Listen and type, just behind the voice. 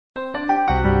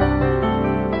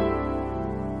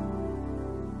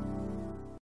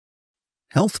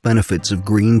Health benefits of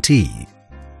green tea.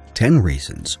 10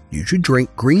 reasons you should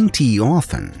drink green tea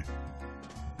often.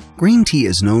 Green tea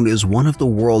is known as one of the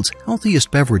world's healthiest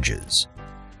beverages.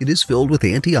 It is filled with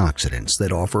antioxidants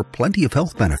that offer plenty of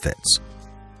health benefits.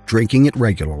 Drinking it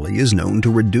regularly is known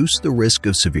to reduce the risk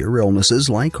of severe illnesses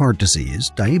like heart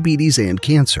disease, diabetes, and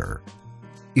cancer.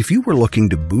 If you are looking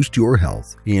to boost your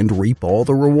health and reap all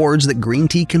the rewards that green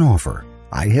tea can offer,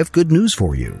 I have good news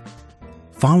for you.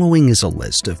 Following is a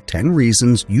list of 10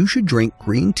 reasons you should drink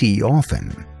green tea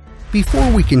often.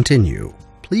 Before we continue,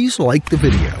 please like the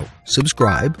video,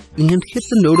 subscribe, and hit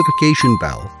the notification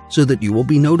bell so that you will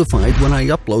be notified when I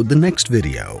upload the next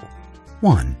video.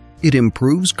 1. It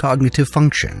improves cognitive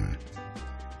function.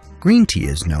 Green tea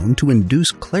is known to induce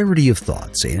clarity of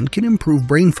thoughts and can improve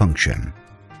brain function.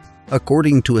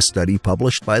 According to a study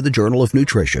published by the Journal of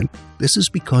Nutrition, this is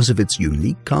because of its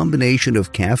unique combination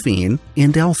of caffeine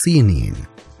and L-theanine.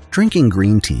 Drinking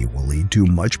green tea will lead to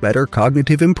much better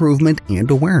cognitive improvement and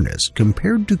awareness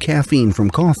compared to caffeine from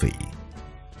coffee.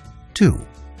 2.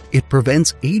 It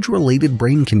prevents age-related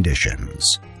brain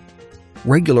conditions.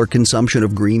 Regular consumption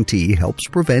of green tea helps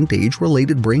prevent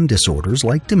age-related brain disorders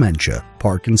like dementia,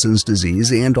 Parkinson's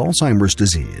disease, and Alzheimer's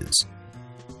disease.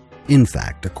 In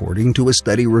fact, according to a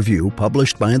study review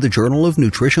published by the Journal of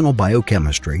Nutritional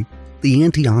Biochemistry, the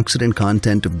antioxidant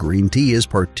content of green tea is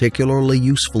particularly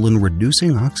useful in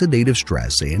reducing oxidative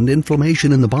stress and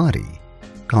inflammation in the body.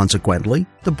 Consequently,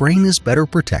 the brain is better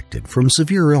protected from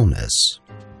severe illness.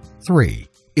 3.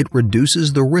 It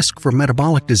reduces the risk for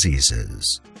metabolic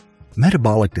diseases.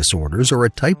 Metabolic disorders are a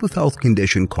type of health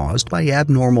condition caused by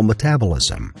abnormal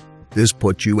metabolism. This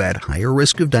puts you at higher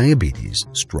risk of diabetes,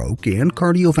 stroke, and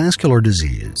cardiovascular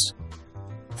disease.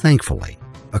 Thankfully,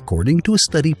 according to a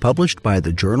study published by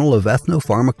the Journal of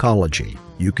Ethnopharmacology,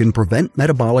 you can prevent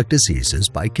metabolic diseases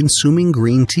by consuming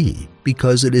green tea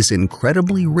because it is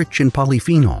incredibly rich in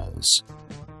polyphenols.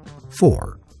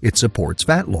 4. It supports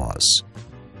fat loss.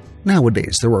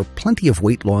 Nowadays, there are plenty of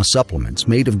weight loss supplements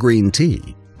made of green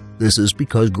tea. This is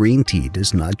because green tea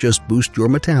does not just boost your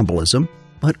metabolism,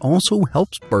 but also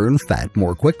helps burn fat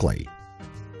more quickly.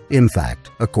 In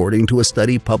fact, according to a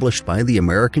study published by the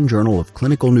American Journal of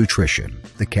Clinical Nutrition,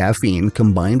 the caffeine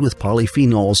combined with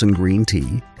polyphenols in green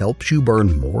tea helps you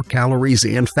burn more calories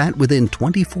and fat within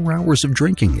 24 hours of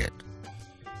drinking it.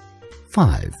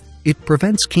 5. It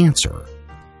prevents cancer.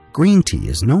 Green tea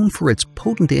is known for its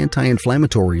potent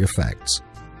anti-inflammatory effects.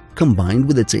 Combined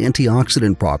with its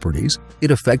antioxidant properties,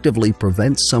 it effectively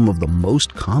prevents some of the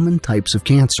most common types of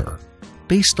cancer.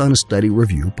 Based on a study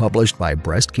review published by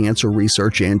Breast Cancer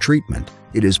Research and Treatment,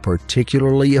 it is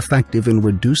particularly effective in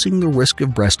reducing the risk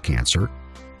of breast cancer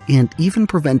and even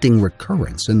preventing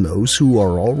recurrence in those who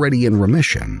are already in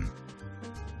remission.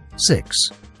 6.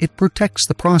 It protects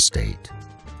the prostate.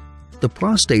 The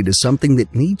prostate is something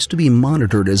that needs to be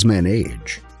monitored as men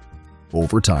age.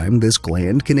 Over time, this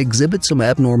gland can exhibit some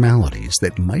abnormalities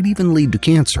that might even lead to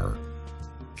cancer.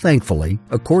 Thankfully,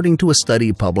 according to a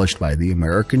study published by the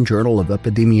American Journal of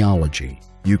Epidemiology,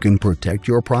 you can protect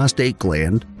your prostate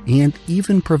gland and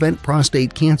even prevent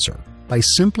prostate cancer by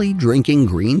simply drinking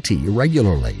green tea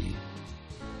regularly.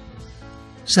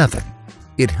 7.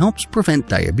 It helps prevent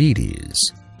diabetes.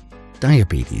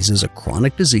 Diabetes is a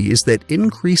chronic disease that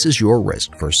increases your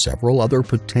risk for several other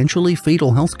potentially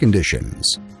fatal health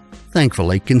conditions.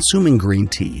 Thankfully, consuming green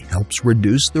tea helps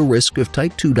reduce the risk of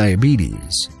type 2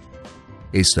 diabetes.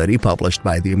 A study published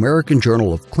by the American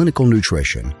Journal of Clinical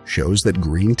Nutrition shows that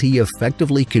green tea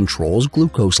effectively controls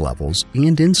glucose levels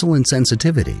and insulin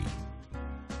sensitivity.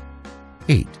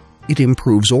 8. It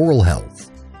improves oral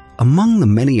health. Among the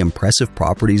many impressive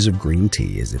properties of green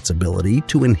tea is its ability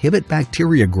to inhibit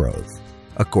bacteria growth.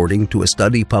 According to a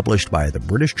study published by the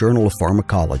British Journal of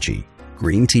Pharmacology,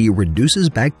 green tea reduces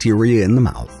bacteria in the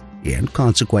mouth and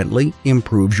consequently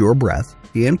improves your breath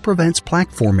and prevents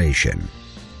plaque formation.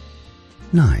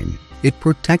 9. It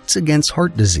protects against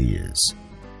heart disease.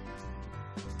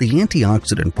 The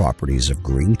antioxidant properties of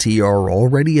green tea are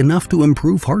already enough to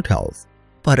improve heart health,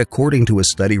 but according to a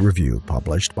study review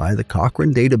published by the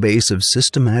Cochrane Database of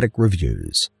Systematic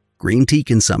Reviews, green tea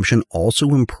consumption also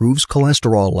improves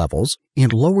cholesterol levels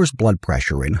and lowers blood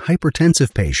pressure in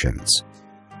hypertensive patients.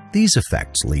 These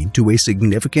effects lead to a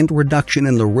significant reduction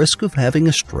in the risk of having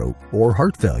a stroke or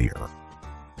heart failure.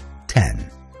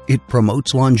 10. It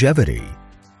promotes longevity.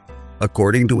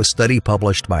 According to a study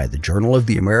published by the Journal of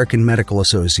the American Medical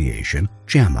Association,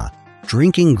 JAMA,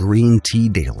 drinking green tea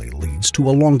daily leads to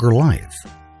a longer life.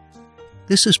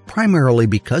 This is primarily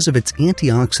because of its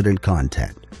antioxidant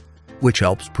content, which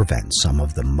helps prevent some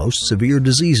of the most severe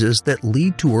diseases that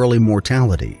lead to early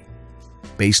mortality.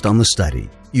 Based on the study,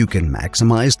 you can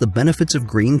maximize the benefits of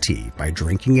green tea by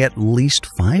drinking at least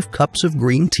 5 cups of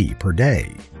green tea per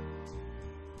day.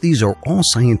 These are all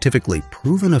scientifically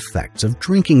proven effects of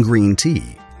drinking green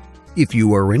tea. If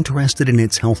you are interested in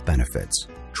its health benefits,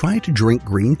 try to drink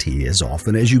green tea as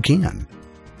often as you can.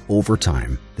 Over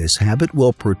time, this habit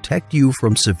will protect you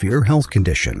from severe health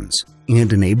conditions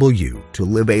and enable you to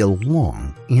live a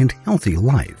long and healthy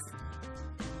life.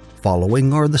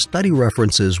 Following are the study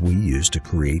references we used to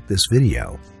create this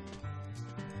video.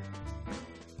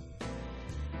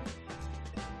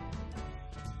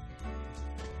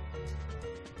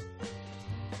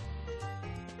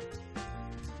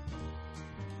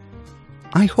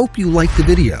 I hope you liked the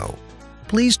video.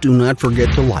 Please do not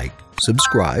forget to like,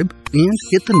 subscribe, and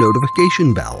hit the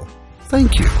notification bell.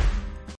 Thank you.